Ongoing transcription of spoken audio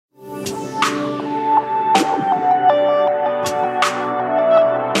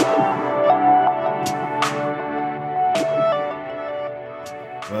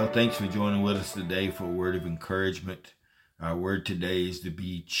thanks for joining with us today for a word of encouragement. Our word today is to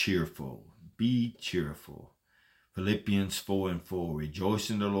be cheerful. Be cheerful. Philippians 4:4. Rejoice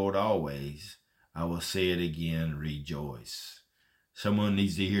in the Lord always. I will say it again, rejoice. Someone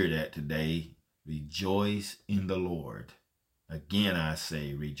needs to hear that today. Rejoice in the Lord. Again, I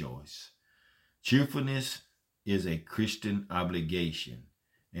say rejoice. Cheerfulness is a Christian obligation,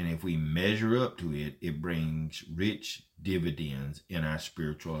 and if we measure up to it, it brings rich dividends in our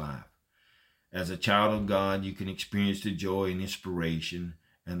spiritual life. As a child of God, you can experience the joy and inspiration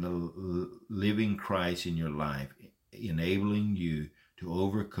and the living Christ in your life, enabling you to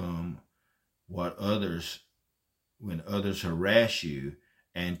overcome when others harass you,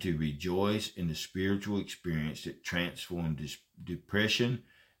 and to rejoice in the spiritual experience that transforms depression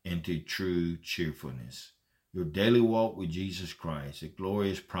into true cheerfulness. Your daily walk with Jesus Christ, the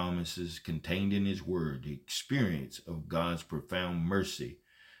glorious promises contained in His Word, the experience of God's profound mercy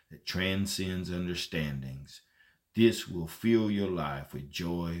that transcends understandings. This will fill your life with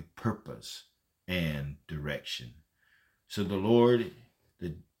joy, purpose, and direction. So the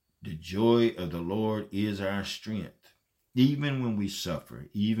joy of the Lord is our strength. Even when we suffer,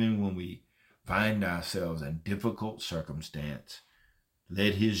 even when we find ourselves in difficult circumstance,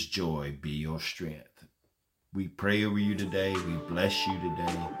 let His joy be your strength. We pray over you today. We bless you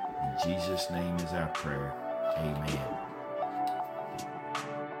today. In Jesus' name is our prayer. Amen.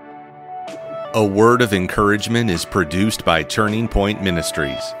 A Word of Encouragement is produced by Turning Point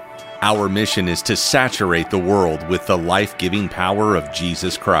Ministries. Our mission is to saturate the world with the life-giving power of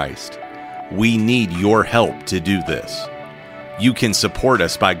Jesus Christ. We need your help to do this. You can support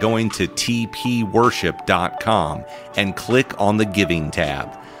us by going to tpworship.com and click on the Giving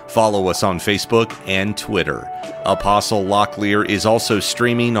tab. Follow us on Facebook and Twitter. Apostle Locklear is also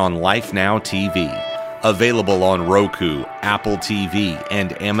streaming on LifeNow TV. Available on Roku, Apple TV,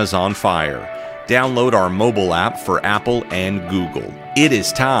 and Amazon Fire. Download our mobile app for Apple and Google. It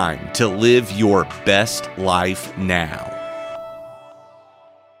is time to live your best life now.